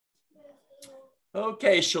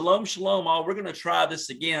Okay, shalom, shalom, all. We're going to try this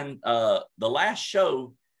again. The last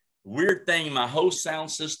show, weird thing, my whole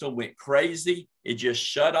sound system went crazy. It just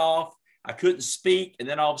shut off. I couldn't speak, and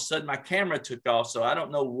then all of a sudden my camera took off, so I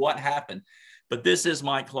don't know what happened. But this is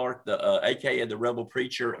Mike Clark, the AKA the Rebel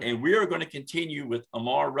Preacher, and we are going to continue with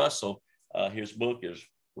Amor Russell. His book is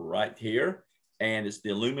right here, and it's the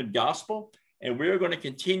Illumined Gospel. And we're going to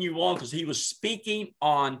continue on because he was speaking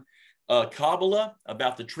on Kabbalah,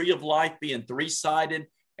 about the tree of life being three-sided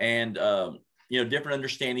and, different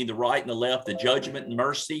understanding, the right and the left, the judgment and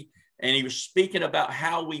mercy. And he was speaking about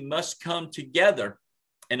how we must come together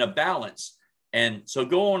in a balance. And so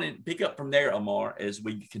go on and pick up from there, Amar, as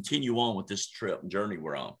we continue on with this trip and journey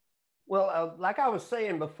we're on. Well, like I was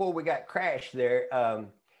saying before we got crashed there,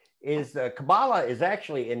 Kabbalah is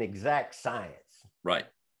actually an exact science. Right.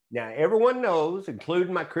 Now, everyone knows,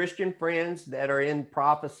 including my Christian friends that are in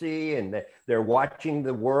prophecy and they're watching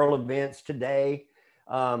the world events today,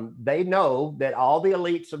 they know that all the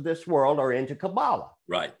elites of this world are into Kabbalah.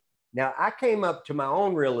 Right. Now, I came up to my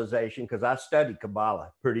own realization because I studied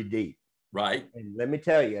Kabbalah pretty deep. Right. And let me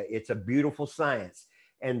tell you, it's a beautiful science.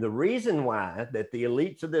 And the reason why that the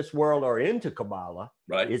elites of this world are into Kabbalah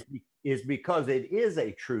is because it is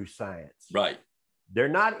a true science. Right. They're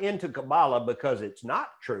not into Kabbalah because it's not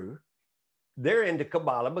true. They're into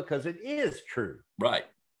Kabbalah because it is true. Right.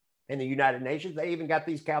 In the United Nations, they even got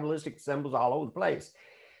these Kabbalistic symbols all over the place.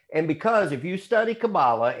 And because if you study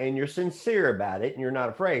Kabbalah and you're sincere about it and you're not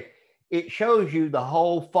afraid, it shows you the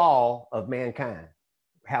whole fall of mankind,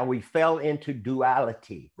 how we fell into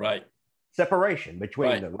duality. Right. Separation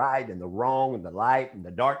between the right and the wrong and the light and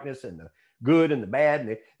the darkness and the good and the bad.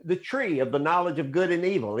 And the tree of the knowledge of good and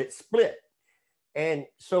evil, it's split. And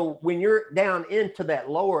so when you're down into that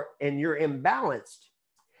lower and you're imbalanced,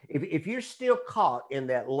 if you're still caught in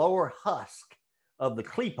that lower husk of the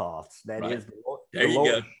klipos, that is there you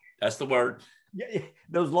go. That's the word.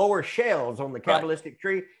 Those lower shells on the Kabbalistic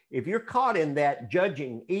tree, if you're caught in that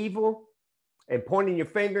judging evil and pointing your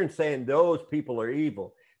finger and saying those people are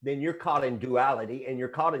evil, then you're caught in duality and you're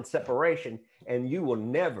caught in separation and you will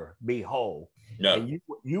never be whole. No. And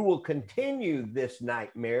you will continue this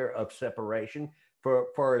nightmare of separation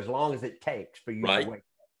for as long as it takes for you to wake up.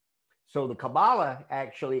 So the Kabbalah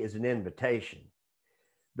actually is an invitation.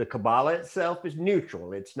 The Kabbalah itself is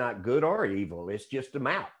neutral. It's not good or evil. It's just a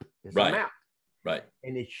map. It's a map. Right.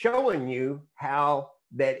 And it's showing you how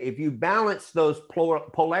that if you balance those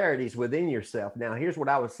polarities within yourself. Now, here's what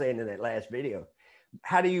I was saying in that last video.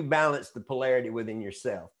 How do you balance the polarity within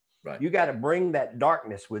yourself? Right. You got to bring that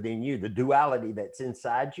darkness within you, the duality that's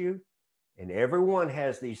inside you. And everyone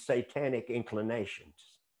has these satanic inclinations,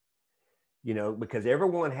 because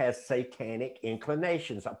everyone has satanic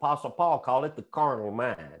inclinations. Apostle Paul called it the carnal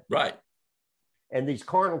mind. Right. And these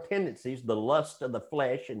carnal tendencies, the lust of the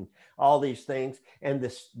flesh and all these things, and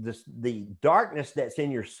the darkness that's in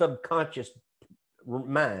your subconscious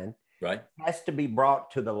mind has to be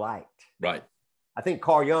brought to the light. Right. I think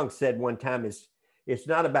Carl Jung said one time it's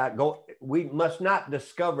not about we must not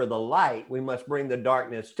discover the light. We must bring the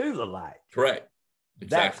darkness to the light. Correct.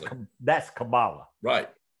 Exactly. That's Kabbalah. Right.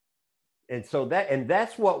 And so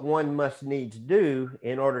that's what one must needs do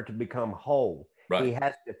in order to become whole. Right. He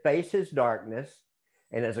has to face his darkness.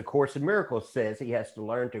 And as A Course in Miracles says, he has to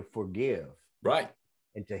learn to forgive. Right.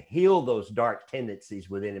 And to heal those dark tendencies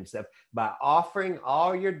within himself by offering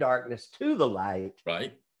all your darkness to the light.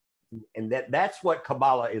 Right. And that's what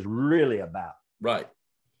Kabbalah is really about. Right.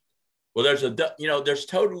 Well, there's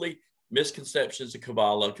totally misconceptions of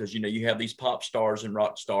Kabbalah because, you have these pop stars and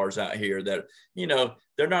rock stars out here that,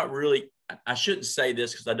 they're not really, I shouldn't say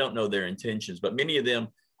this because I don't know their intentions, but many of them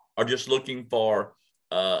are just looking for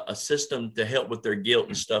a system to help with their guilt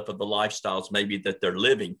and stuff of the lifestyles maybe that they're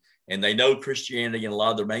living. And they know Christianity and a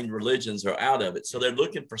lot of their main religions are out of it. So they're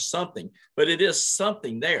looking for something, but it is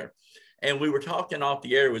something there. And we were talking off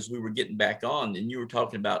the air as we were getting back on, and you were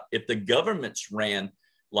talking about if the governments ran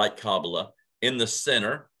like Kabbalah in the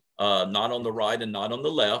center, not on the right and not on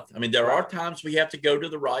the left. I mean, there are times we have to go to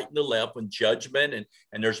the right and the left when judgment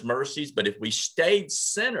and there's mercies. But if we stayed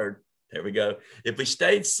centered, there we go. If we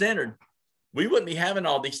stayed centered, we wouldn't be having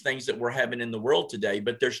all these things that we're having in the world today.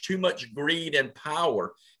 But there's too much greed and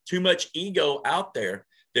power, too much ego out there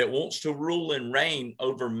that wants to rule and reign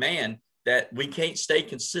over man, that we can't stay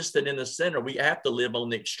consistent in the center. We have to live on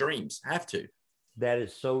the extremes. Have to. That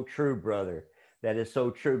is so true, brother. That is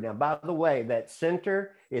so true. Now, by the way, that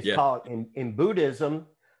center is called in Buddhism,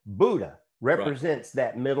 Buddha represents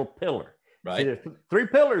that middle pillar. Right. See, there's three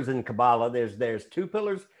pillars in Kabbalah. There's two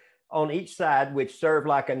pillars on each side, which serve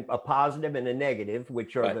like a positive and a negative,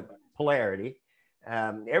 which are the polarity.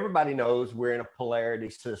 Everybody knows we're in a polarity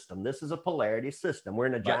system. This is a polarity system. We're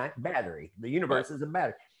in a giant Right. battery. The universe Right. is a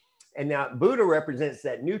battery. And now Buddha represents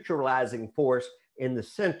that neutralizing force in the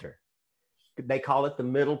center. They call it the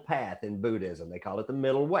middle path in Buddhism. They call it the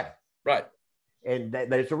middle way. Right. And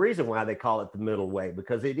there's a reason why they call it the middle way,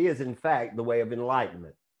 because it is, in fact, the way of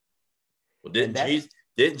enlightenment. Well,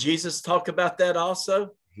 didn't Jesus talk about that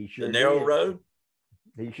also? He sure the narrow did. road?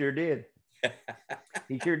 He sure did.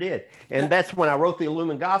 He sure did. And that's when I wrote the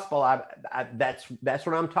Illumined Gospel. That's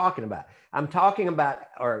what I'm talking about. I'm talking about,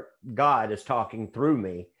 or God is talking through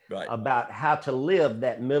me, right, about how to live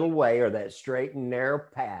that middle way, or that straight and narrow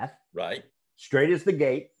path. Right. Straight is the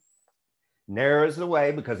gate, narrow is the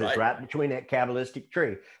way, because it's right between that Kabbalistic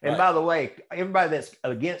tree. And by the way, everybody that's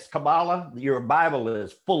against Kabbalah, your Bible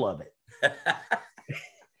is full of it.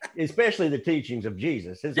 Especially the teachings of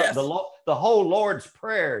Jesus. Yes. The whole Lord's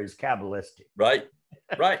Prayer is Kabbalistic. Right.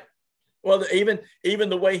 Right. Well, even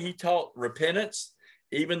the way he taught repentance,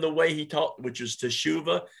 even the way he taught, which is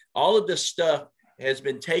teshuvah, all of this stuff has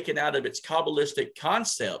been taken out of its Kabbalistic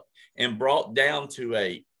concept and brought down to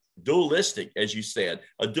a dualistic, as you said,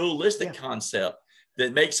 a dualistic concept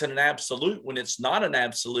that makes it an absolute when it's not an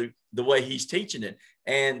absolute the way he's teaching it.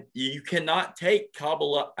 And you cannot take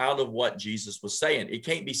Kabbalah out of what Jesus was saying. It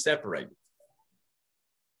can't be separated.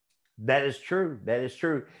 That is true. That is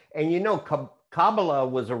true. And you know, Kabbalah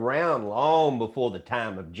was around long before the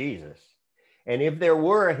time of Jesus. And if there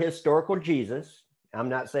were a historical Jesus, I'm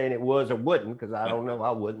not saying it was or wouldn't, because I don't know,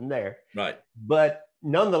 I wasn't there. Right. But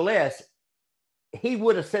nonetheless, he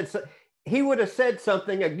would have said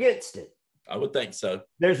something against it. I would think so.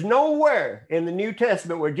 There's nowhere in the New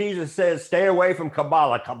Testament where Jesus says, stay away from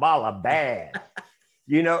Kabbalah. Kabbalah bad.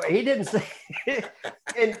 You know, he didn't say.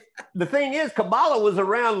 And the thing is, Kabbalah was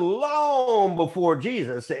around long before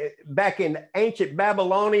Jesus, back in ancient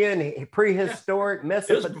Babylonian, prehistoric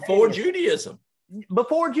Mesopotamia. It was before Judaism.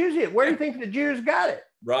 Before Judaism. Where do you think the Jews got it?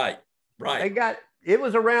 Right. Right. It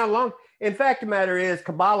was around long. In fact, the matter is,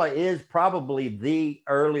 Kabbalah is probably the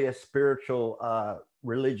earliest spiritual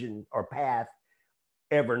religion or path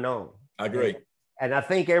ever known. I agree. And I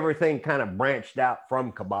think everything kind of branched out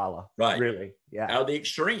from Kabbalah. Right. Really. Yeah. Out of the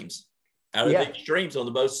extremes. Out of the extremes on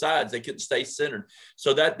the both sides. They couldn't stay centered.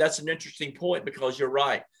 So that's an interesting point, because you're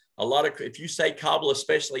right. If you say Kabbalah,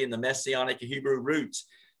 especially in the Messianic Hebrew roots,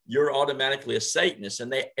 you're automatically a Satanist.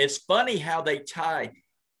 And it's funny how they tie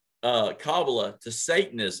Kabbalah to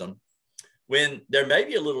Satanism, when there may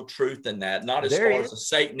be a little truth in that, not as far as the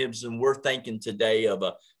Satanism we're thinking today of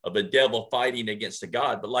a devil fighting against a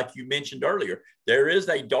God. But like you mentioned earlier, there is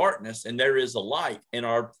a darkness and there is a light, and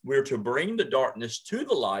we're to bring the darkness to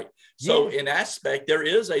the light. So in aspect, there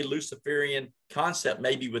is a Luciferian concept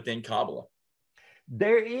maybe within Kabbalah.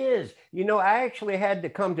 There is. You know, I actually had to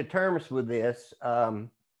come to terms with this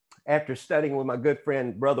after studying with my good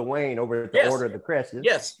friend, Brother Wayne, over at the Order of the Crescent.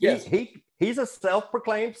 Yes. He's a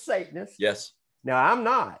self-proclaimed Satanist. Yes. Now, I'm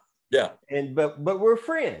not. Yeah. But we're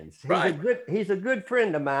friends. Right. He's a good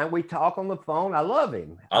friend of mine. We talk on the phone. I love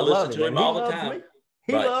him. I listen to him all the time.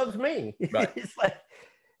 He loves me. Right. It's like,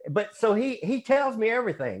 but so he tells me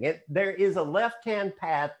everything. There is a left-hand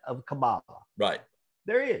path of Kabbalah. Right.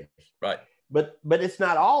 There is. Right. But it's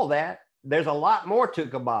not all that. There's a lot more to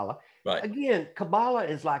Kabbalah. Right. Again, Kabbalah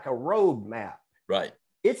is like a road map. Right.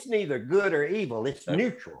 It's neither good or evil. It's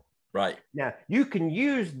neutral. Right. Now, you can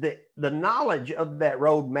use the knowledge of that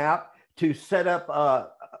road map to set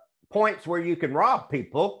up points where you can rob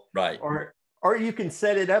people. Right. Or you can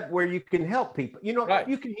set it up where you can help people. You know, right.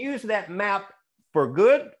 You can use that map for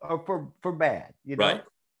good or for bad. You know? Right.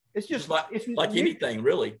 It's just it's like anything,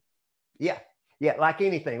 really. Yeah. Yeah. Like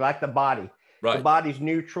anything, like the body. Right. The body's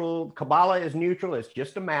neutral. Kabbalah is neutral. It's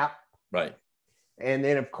just a map. Right. And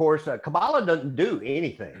then, of course, Kabbalah doesn't do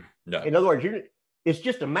anything. No. In other words, it's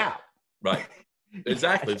just a map. Right.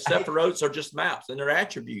 Exactly. Sephiroths are just maps, and they're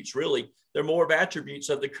attributes, really. They're more of attributes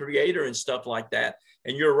of the creator and stuff like that.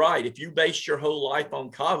 And you're right. If you base your whole life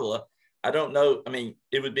on Kabbalah, I don't know. I mean,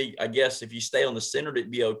 it would be, I guess, if you stay on the center,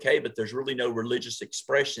 it'd be okay, but there's really no religious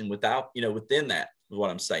expression within that is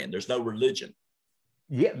what I'm saying. There's no religion.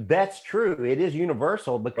 Yeah, that's true. It is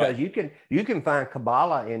universal, because you can find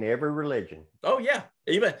Kabbalah in every religion. Oh yeah,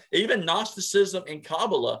 even Gnosticism and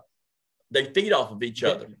Kabbalah, they feed off of each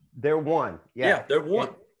other. They're one. Yeah, they're one.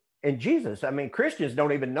 And Jesus, I mean, Christians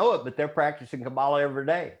don't even know it, but they're practicing Kabbalah every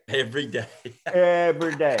day. Every day.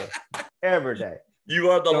 Every day. Every day. You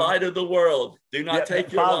are the light of the world. Do not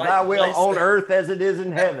take your light. Thy will on earth as it is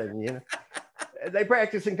in heaven. You know, they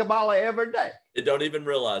practice in Kabbalah every day. They don't even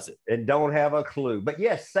realize it. And don't have a clue. But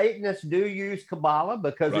yes, Satanists do use Kabbalah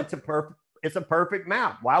because it's a perfect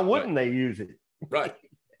map. Why wouldn't they use it? Right.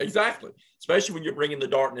 Exactly. Especially when you're bringing the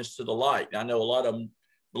darkness to the light. I know a lot of them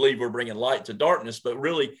believe we're bringing light to darkness, but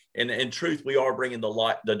really, in truth, we are bringing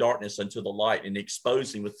the darkness into the light and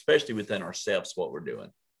exposing, especially within ourselves, what we're doing.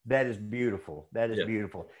 That is beautiful. That is Yeah.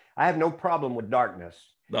 beautiful. I have no problem with darkness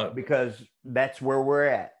because that's where we're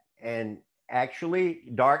at. And actually,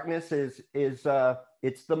 darkness is it's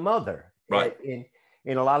the mother. Right.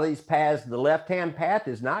 In a lot of these paths, the left-hand path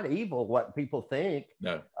is not evil, what people think.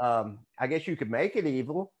 No. I guess you could make it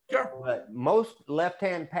evil. Sure. But most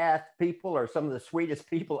left-hand path people are some of the sweetest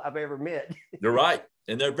people I've ever met. You're right.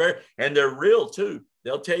 And they're real too.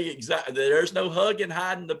 They'll tell you exactly, there's no hug and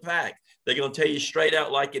hide in the pack. They're going to tell you straight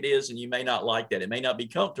out like it is. And you may not like that. It may not be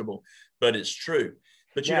comfortable, but it's true.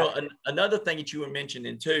 But you know, another thing that you were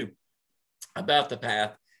mentioning too about the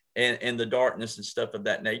path and the darkness and stuff of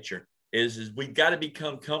that nature is we've got to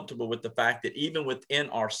become comfortable with the fact that even within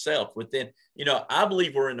ourselves, I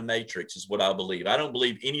believe we're in the matrix is what I believe. I don't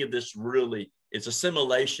believe any of this really is a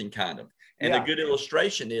simulation kind of. And a good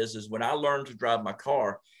illustration is when I learned to drive my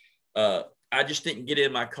car, I just didn't get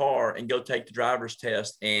in my car and go take the driver's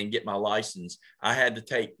test and get my license. I had to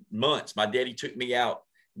take months. My daddy took me out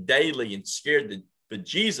daily and scared the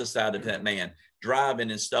Jesus out of that man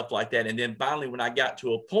driving and stuff like that. And then finally, when I got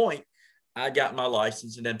to a point, I got my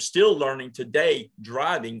license, and I'm still learning today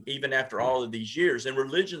driving even after all of these years. And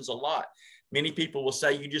religion's a lot. Many people will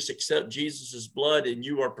say you just accept Jesus's blood and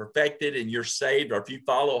you are perfected and you're saved. Or if you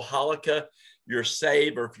follow Halakha, you're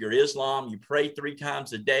saved. Or if you're Islam, you pray 3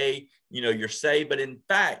 times a day, you're saved. But in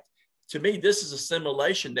fact, to me, this is a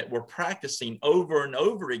simulation that we're practicing over and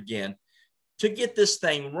over again to get this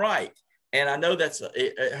thing right. And I know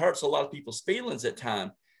it hurts a lot of people's feelings at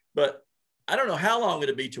times, but I don't know how long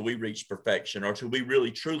it'll be till we reach perfection or till we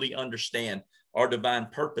really truly understand our divine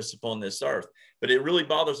purpose upon this earth. But it really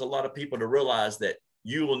bothers a lot of people to realize that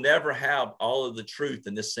you will never have all of the truth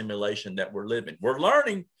in this simulation that we're living. We're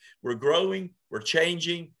learning, we're growing, we're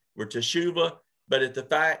changing, we're teshuva. But the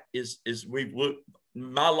fact is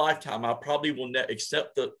my lifetime, I probably will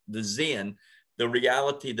accept the Zen, the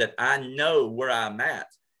reality that I know where I'm at,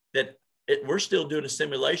 that we're still doing a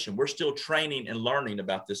simulation. We're still training and learning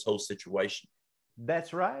about this whole situation.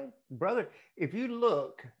 That's right, brother. If you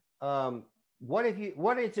look, what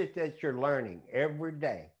is it that you're learning every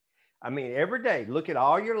day? I mean, every day, look at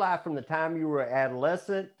all your life from the time you were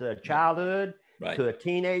adolescent to childhood, to a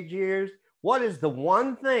teenage years. What is the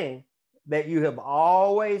one thing that you have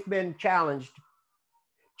always been challenged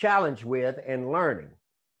with and learning?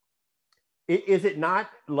 Is it not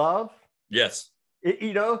love? Yes.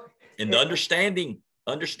 And the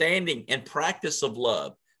understanding and practice of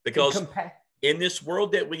love, because in this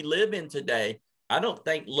world that we live in today, I don't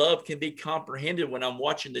think love can be comprehended when I'm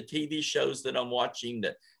watching the TV shows that I'm watching,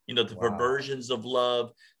 the perversions of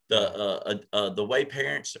love, the way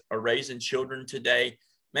parents are raising children today.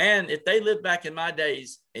 Man, if they lived back in my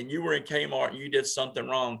days and you were in Kmart and you did something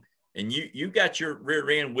wrong and you got your rear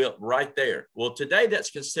end whipped right there. Well, today that's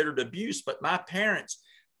considered abuse, but my parents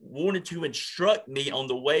wanted to instruct me on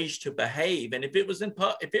the ways to behave. And if it was in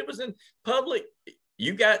public,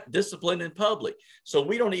 you got discipline in public. So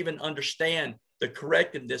we don't even understand the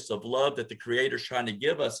correctiveness of love that the Creator's trying to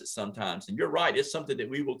give us at sometimes. And you're right. It's something that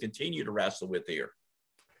we will continue to wrestle with here.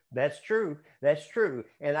 That's true. That's true.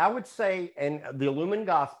 And I would say, and the Illumined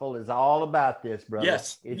Gospel is all about this, brother.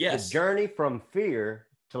 Yes. It's the journey from fear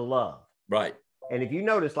to love. Right. And if you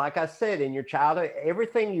notice, like I said, in your childhood,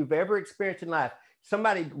 everything you've ever experienced in life,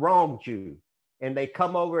 somebody wronged you and they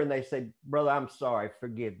come over and they say, brother, I'm sorry,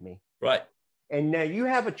 forgive me. Right. And now you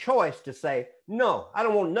have a choice to say, no, I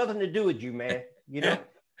don't want nothing to do with you, man.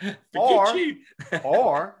 Or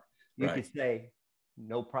you could say,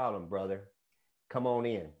 no problem, brother. Come on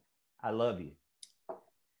in. I love you.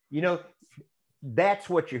 That's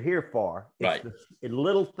what you're here for. It's the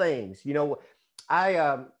little things.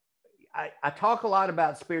 I talk a lot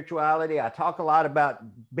about spirituality. I talk a lot about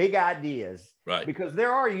big ideas, because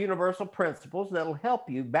there are universal principles that'll help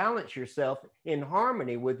you balance yourself in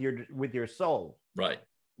harmony with your soul,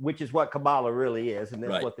 which is what Kabbalah really is, and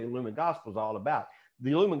that's what the Illumined Gospel is all about.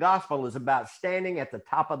 The Illumined Gospel is about standing at the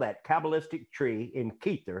top of that Kabbalistic tree in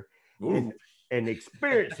Kether and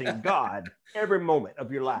experiencing God every moment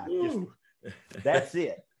of your life. That's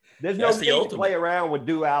it. There's no need to play around with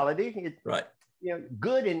duality.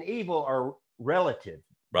 Good and evil are relative.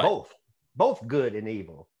 Both good and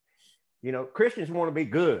evil. Christians want to be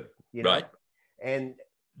good. And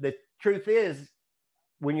the truth is,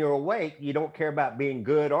 when you're awake, you don't care about being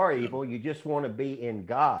good or evil. You just want to be in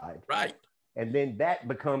God. Right. And then that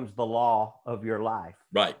becomes the law of your life.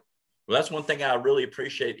 Right. Well, that's one thing I really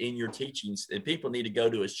appreciate in your teachings, and people need to go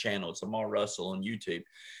to his channel. It's Amor Russell on YouTube.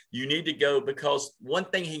 You need to go, because one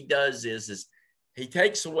thing he does is he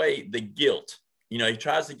takes away the guilt. You know, he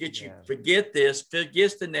tries to get you, forget this,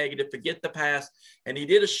 forget the negative, forget the past. And he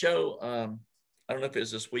did a show, I don't know if it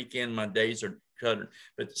was this weekend, my days are cut,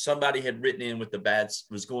 but somebody had written in with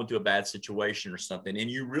was going through a bad situation or something.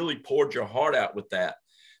 And you really poured your heart out with that,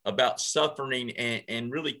 about suffering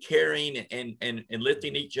and really caring and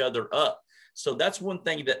lifting each other up. So that's one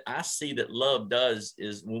thing that I see that love does,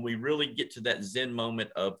 is when we really get to that Zen moment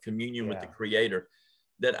of communion with the Creator,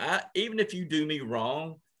 that even if you do me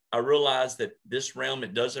wrong, I realize that this realm,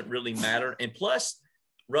 it doesn't really matter. And plus,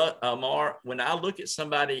 Amar, when I look at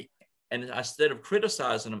somebody and instead of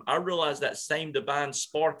criticizing them, I realize that same divine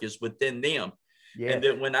spark is within them. Yes. And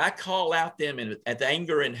that when I call out them at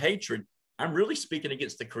anger and hatred, I'm really speaking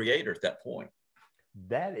against the Creator at that point.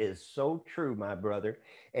 That is so true, my brother.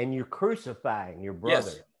 And you're crucifying your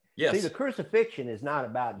brother. Yes. See, the crucifixion is not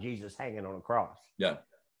about Jesus hanging on a cross. Yeah.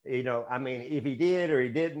 You know, I mean, if he did or he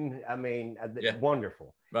didn't, I mean,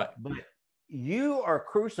 wonderful. Right. But you are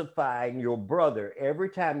crucifying your brother every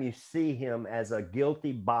time you see him as a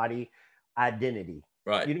guilty body identity.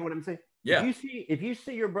 Right. You know what I'm saying? Yeah. If you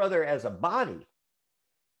see your brother as a body,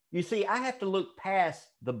 you see, I have to look past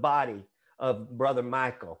the body of Brother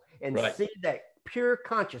Michael and see that pure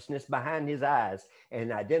consciousness behind his eyes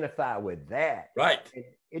and identify with that. Right.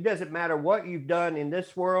 It doesn't matter what you've done in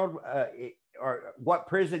this world or what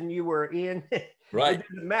prison you were in. Right. It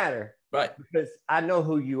doesn't matter. Right. Because I know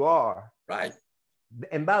who you are. Right.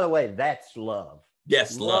 And by the way, that's love.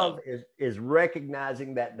 Yes. Love is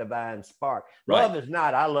recognizing that divine spark. Right. Love is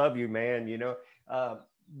not, I love you, man. You know,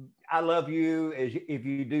 I love you as if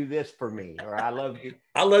you do this for me, or I love you.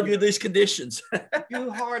 I love you in these conditions. You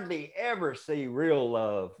hardly ever see real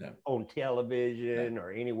love on television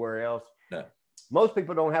or anywhere else. No. Most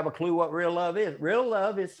people don't have a clue what real love is. Real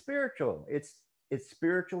love is spiritual. It's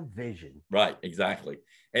spiritual vision. Right, exactly.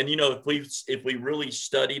 And you know, if we really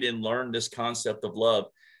studied and learned this concept of love,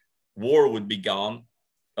 war would be gone.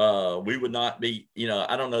 We would not be, you know,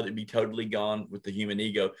 I don't know that it'd be totally gone with the human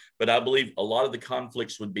ego, but I believe a lot of the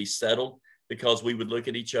conflicts would be settled, because we would look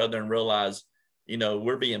at each other and realize, you know,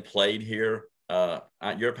 we're being played here.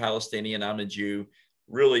 You're a Palestinian, I'm a Jew.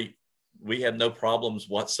 Really, we have no problems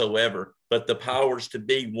whatsoever, but the powers to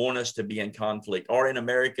be want us to be in conflict. Or in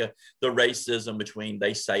America, the racism between,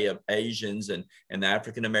 they say, of Asians and the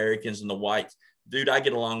African Americans and the whites. Dude, I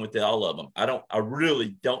get along with all of them. I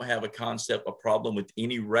really don't have a problem with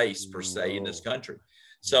any race per se in this country.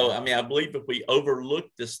 So, I mean, I believe if we overlook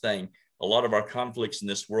this thing, a lot of our conflicts in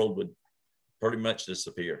this world would pretty much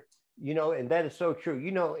disappear. You know, and that is so true.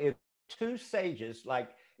 You know, if two sages, like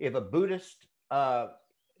if a Buddhist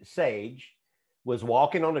sage was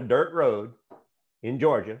walking on a dirt road in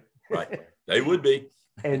Georgia. Right. They would be.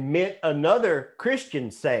 And met another Christian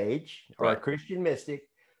sage or a Christian mystic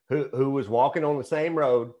who was walking on the same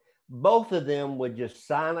road, both of them would just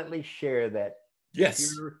silently share that,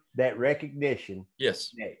 that recognition.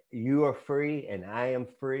 Yes. That you are free and I am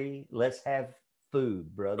free. Let's have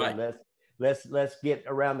food, brother. Right. Let's get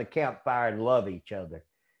around the campfire and love each other.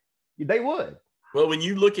 They would. Well, when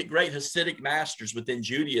you look at great Hasidic masters within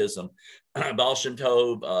Judaism, Baal Shem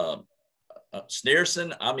Tov,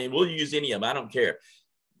 Schneerson, I mean, we'll use any of them. I don't care.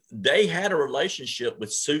 They had a relationship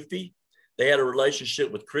with Sufi. They had a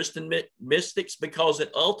relationship with Christian mystics, because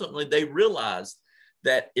ultimately they realized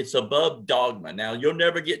that it's above dogma. Now, you'll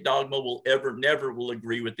never get dogma never will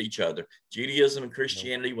agree with each other. Judaism and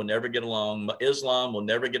Christianity will never get along. Islam will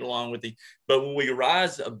never get along with but when we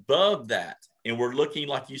rise above that, and we're looking,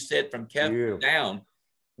 like you said, from Kevin down,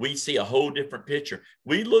 we see a whole different picture.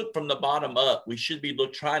 We look from the bottom up. We should be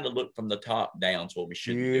trying to look from the top down. Is what we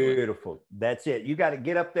should be doing. Beautiful. That's it. You got to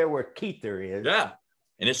get up there where Keither is. Yeah.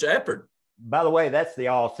 And it's effort. By the way, that's the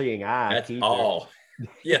all-seeing eye. That's Keither. All.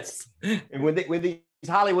 Yes. And when these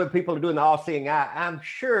Hollywood people are doing the all-seeing eye, I'm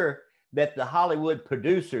sure that the Hollywood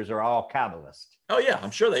producers are all Kabbalists. Oh, yeah. I'm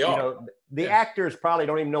sure they are. You know, the actors probably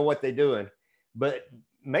don't even know what they're doing, but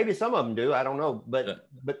maybe some of them do. I don't know. But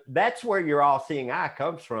that's where your all-seeing eye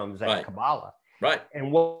comes from, is that Kabbalah. Right.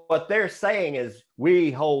 And what they're saying is, we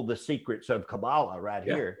hold the secrets of Kabbalah right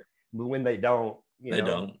here. But when they don't, you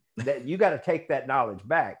know, that you got to take that knowledge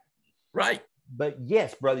back. Right. But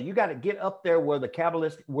yes, brother, you got to get up there where the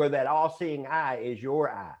Kabbalist, where that all-seeing eye is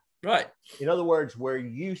your eye. Right. In other words, where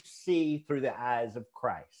you see through the eyes of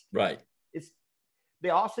Christ. Right. It's the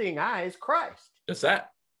all-seeing eye is Christ. That's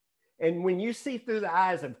that. And when you see through the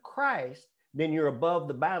eyes of Christ, then you're above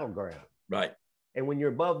the battleground. Right. And when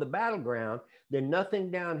you're above the battleground, then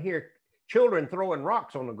nothing down here children throwing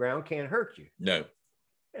rocks on the ground can't hurt you. No.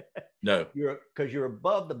 No. Because you're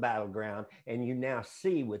above the battleground and you now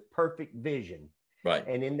see with perfect vision. Right.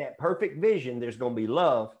 And in that perfect vision, there's going to be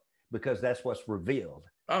love because that's what's revealed.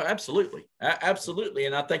 Oh, absolutely. Absolutely.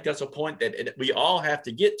 And I think that's a point that we all have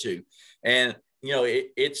to get to. And, you know,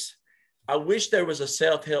 I wish there was a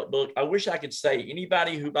self-help book. I wish I could say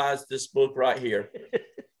anybody who buys this book right here.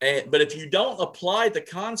 But if you don't apply the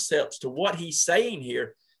concepts to what he's saying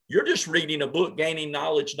here, you're just reading a book, gaining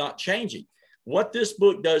knowledge, not changing. What this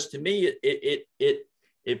book does to me,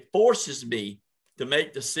 it forces me to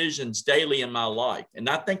make decisions daily in my life. And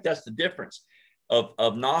I think that's the difference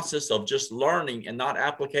of gnosis, of just learning and not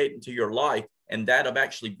applicating to your life, and that of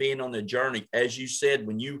actually being on the journey. As you said,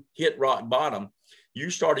 when you hit rock bottom, you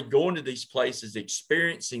started going to these places,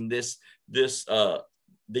 experiencing these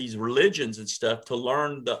religions and stuff to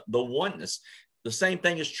learn the oneness. The same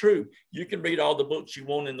thing is true. You can read all the books you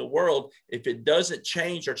want in the world. If it doesn't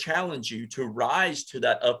change or challenge you to rise to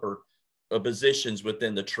that upper positions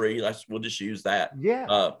within the tree, we'll just use that.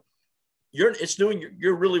 Yeah.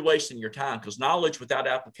 You're really wasting your time, because knowledge without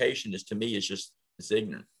application is it's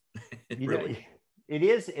ignorant. Really. It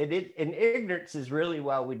is. And ignorance is really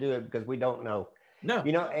why we do it, because we don't know. No.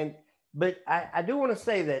 But I do want to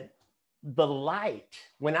say that the light,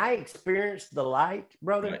 when I experienced the light,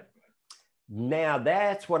 brother, right, now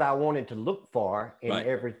that's what I wanted to look for in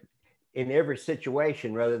right, every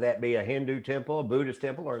situation, whether that be a Hindu temple, a Buddhist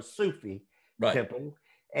temple, or a Sufi right, temple.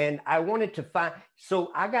 And I wanted to find,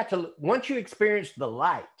 so I got to, once you experience the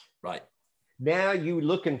light, right, now you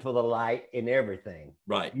looking for the light in everything.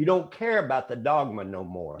 Right. You don't care about the dogma no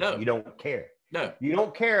more. No. You don't care. No. You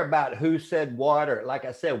don't care about who said what, or like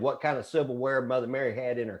I said, what kind of silverware Mother Mary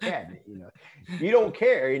had in her cabinet. You don't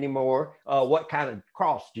care anymore what kind of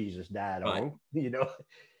cross Jesus died right, on.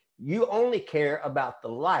 You only care about the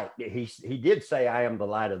light. He did say, "I am the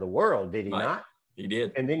light of the world," did he right, not? He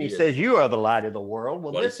did. And then he says, "You are the light of the world."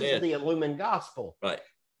 Well, this is the illumined gospel. Right.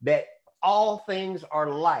 That all things are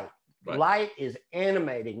light. Right. Light is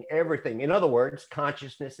animating everything. In other words,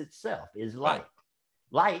 consciousness itself is light. Right.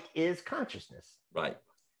 Light is consciousness. Right.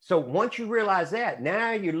 So once you realize that,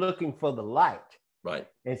 now you're looking for the light. Right.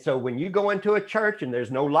 And so when you go into a church and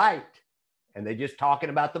there's no light, and they're just talking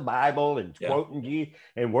about the Bible and quoting Jesus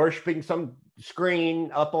and worshiping some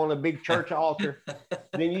screen up on a big church altar,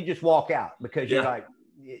 then you just walk out, because you're like,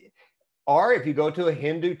 or if you go to a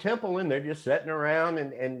Hindu temple and they're just sitting around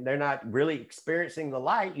and they're not really experiencing the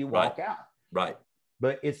light, you walk out. Right.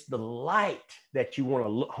 But it's the light that you want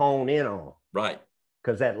to hone in on. Right.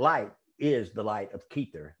 Because that light is the light of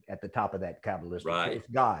Kether at the top of that Kabbalistic. Right. It's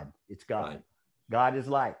God. It's God. Right. God is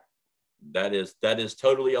light. That is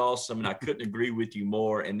totally awesome. And I couldn't agree with you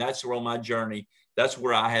more. And that's where on my journey, that's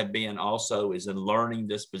where I have been also, is in learning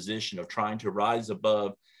this position of trying to rise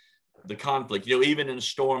above the conflict. Even in a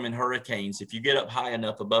storm and hurricanes, if you get up high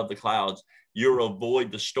enough above the clouds, you'll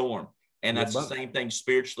avoid the storm. And that's the same thing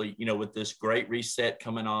spiritually, with this great reset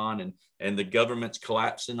coming on and the government's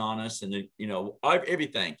collapsing on us and,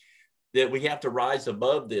 everything, that we have to rise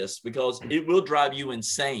above this, because it will drive you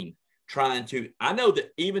insane I know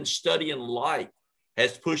that even studying light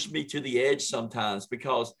has pushed me to the edge sometimes,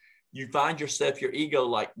 because you find yourself, your ego,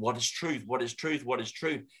 like, what is truth? What is truth? What is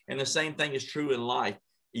truth? And the same thing is true in life,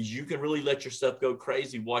 is you can really let yourself go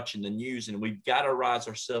crazy watching the news, and we've got to rise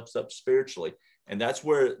ourselves up spiritually. And that's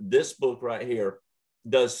where this book right here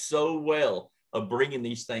does so well of bringing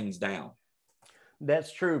these things down.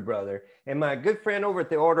 That's true, brother. And my good friend over at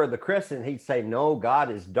the Order of the Crescent, he'd say, no,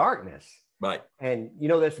 God is darkness. Right. And,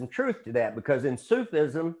 there's some truth to that, because in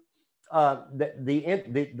Sufism,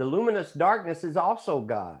 the luminous darkness is also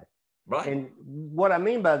God. Right. And what I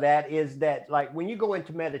mean by that is that, like, when you go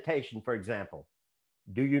into meditation, for example,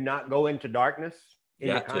 do you not go into darkness in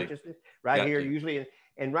your consciousness? Right here, usually.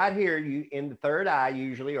 And right here, you in the third eye,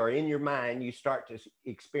 usually, or in your mind, you start to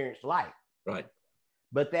experience light. Right.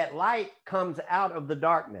 But that light comes out of the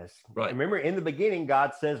darkness. Right. Remember, in the beginning,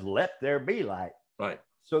 God says, "Let there be light." Right.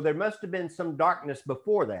 So there must have been some darkness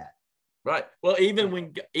before that. Right. Well, even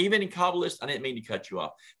in Kabbalist, I didn't mean to cut you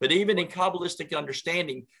off, but even in Kabbalistic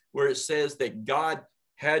understanding, where it says that God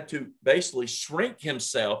had to basically shrink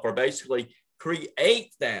himself, or basically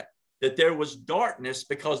create that there was darkness,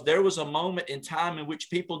 because there was a moment in time in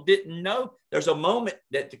which people didn't know. There's a moment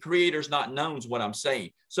that the creator's not known, is what I'm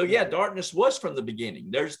saying. So darkness was from the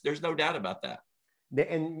beginning. There's no doubt about that.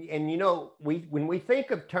 And when we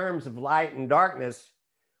think of terms of light and darkness,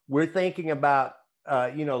 we're thinking about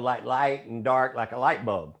like light and dark, like a light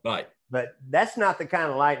bulb. Right. But that's not the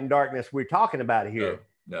kind of light and darkness we're talking about here.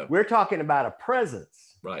 No. We're talking about a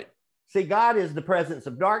presence. Right. See, God is the presence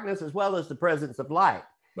of darkness as well as the presence of light.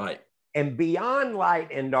 Right. And beyond light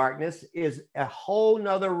and darkness is a whole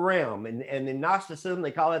nother realm. And in Gnosticism,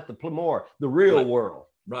 they call it the plemor, the real world.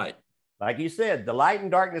 Right. Like you said, the light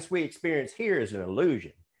and darkness we experience here is an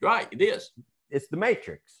illusion. Right. It is. It's the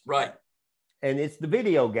Matrix. Right. And it's the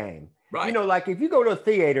video game. Right. You know, like if you go to a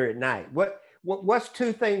theater at night, what's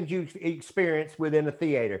two things you experience within a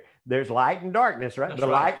theater? There's light and darkness, right? That's the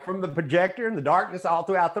right. light from the projector and the darkness all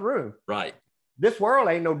throughout the room. Right. This world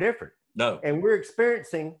ain't no different. No. And we're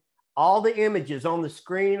experiencing all the images on the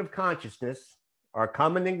screen of consciousness are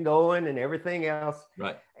coming and going and everything else.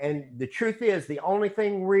 Right. And the truth is, the only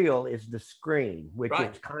thing real is the screen, which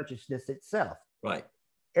Right. is consciousness itself. Right.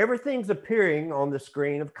 Everything's appearing on the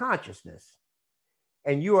screen of consciousness.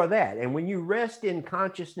 And you are that. And when you rest in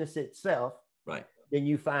consciousness itself, right, then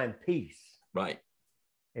you find peace. Right.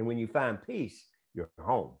 And when you find peace, you're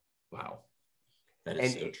home. Wow. That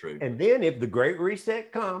is so true. And then if the great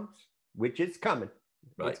reset comes, which it's coming,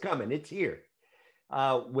 right. It's coming, it's here.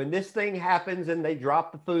 When this thing happens and they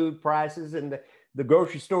drop the food prices and the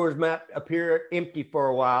grocery stores might appear empty for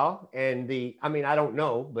a while. And I don't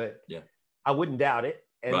know, but yeah, I wouldn't doubt it.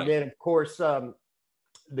 And right. then of course, the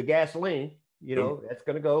gasoline, that's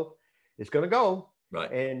going to go. It's going to go.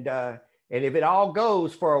 Right. And if it all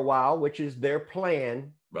goes for a while, which is their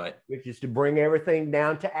plan, right, which is to bring everything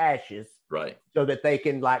down to ashes, right, so that they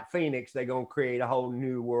can, like Phoenix, they're going to create a whole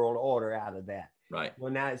new world order out of that. Right.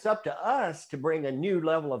 Well, now it's up to us to bring a new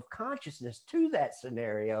level of consciousness to that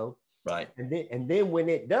scenario. Right. And then when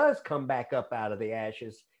it does come back up out of the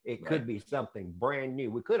ashes, it could right. be something brand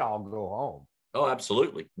new. We could all go home. Oh,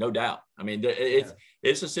 absolutely. No doubt. I mean,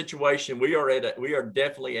 it's a situation. We are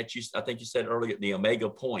definitely at, I think you said earlier, the Omega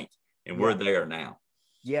point, and we're there now.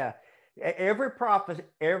 Yeah. Every prophet,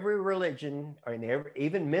 every religion, and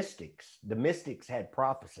even mystics, the mystics had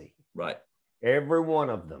prophecy. Right. Every one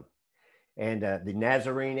of them. And the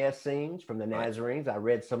Nazarene Essenes from the Nazarenes, I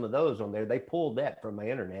read some of those on there. They pulled that from the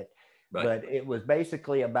internet. Right. But it was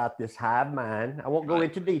basically about this hive mind. I won't go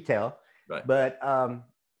into detail. Right. But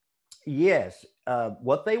yes,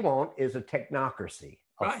 what they want is a technocracy,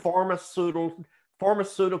 a pharmaceutical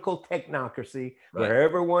technocracy where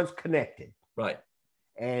everyone's connected. Right.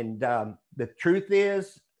 And the truth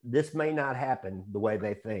is, this may not happen the way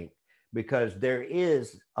they think, because there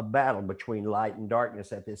is a battle between light and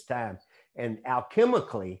darkness at this time. And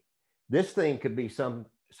alchemically, this thing could be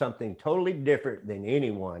something totally different than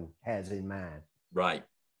anyone has in mind. Right.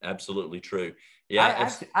 Absolutely true. Yeah.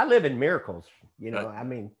 I live in miracles. Right. I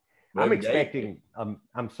mean, I'm expecting,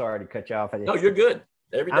 I'm sorry to cut you off. No, you're good.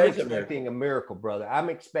 Every day I'm expecting a miracle, brother. I'm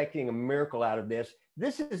expecting a miracle out of this.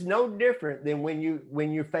 This is no different than when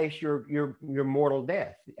you face your mortal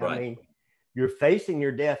death. Right. I mean, you're facing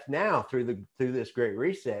your death now through this great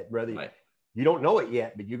reset, brother. Right. You don't know it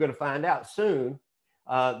yet, but you're going to find out soon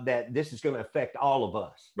that this is going to affect all of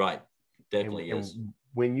us. Right. Definitely is. And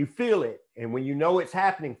when you feel it and when you know it's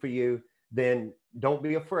happening for you, then don't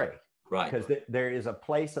be afraid. Right. Because there is a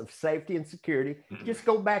place of safety and security. Just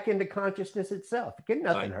go back into consciousness itself.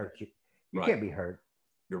 Nothing hurt you. You can't be hurt.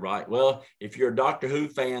 You're right. Well, if you're a Doctor Who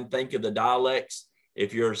fan, think of the Daleks.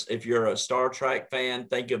 If you're a Star Trek fan,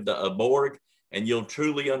 think of the Borg, and you'll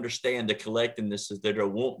truly understand the collectiveness that are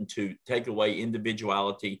wanting to take away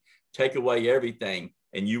individuality, take away everything,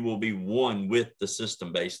 and you will be one with the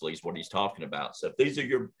system. Basically, is what he's talking about. So these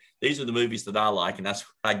are the movies that I like, and that's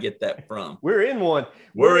where I get that from. We're in one.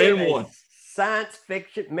 We're in one. Science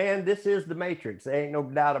fiction, man. This is the Matrix. There ain't no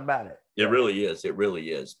doubt about it. It really is. It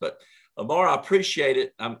really is. But Amor, I appreciate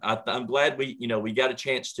it. I'm glad we got a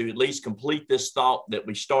chance to at least complete this thought that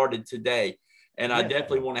we started today. And I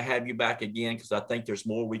definitely want to have you back again, because I think there's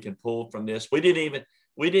more we can pull from this. We didn't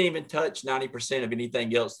even touch 90% of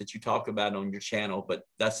anything else that you talk about on your channel, but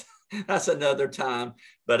that's another time.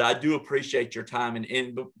 But I do appreciate your time.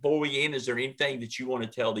 And before we end, is there anything that you want to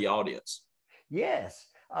tell the audience? Yes.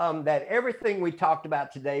 That everything we talked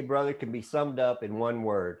about today, brother, can be summed up in one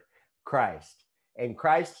word: Christ. And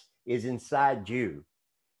Christ is inside you.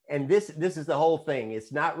 And this is the whole thing.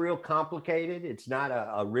 It's not real complicated. It's not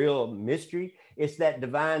a real mystery. It's that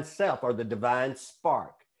divine self, or the divine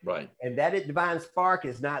spark. Right. And that divine spark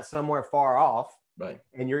is not somewhere far off. Right.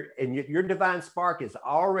 And your divine spark is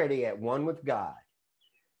already at one with God.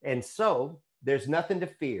 And so there's nothing to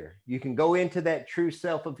fear. You can go into that true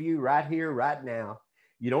self of you right here, right now.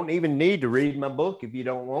 You don't even need to read my book if you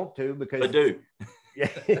don't want to, because I do.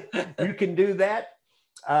 You can do that.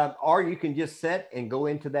 Or you can just sit and go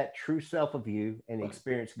into that true self of you and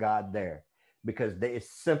experience God there, because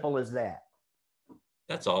it's simple as that.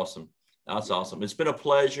 That's awesome. That's awesome. It's been a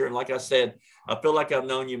pleasure. And like I said, I feel like I've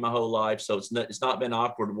known you my whole life. So it's not been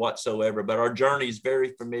awkward whatsoever, but our journey is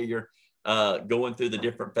very familiar, going through the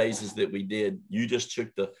different phases that we did. You just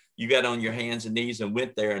you got on your hands and knees and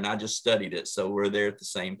went there, and I just studied it. So we're there at the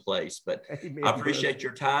same place. But Amen, I appreciate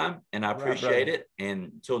your time, and I appreciate it.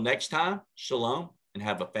 And until next time, shalom, and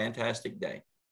have a fantastic day.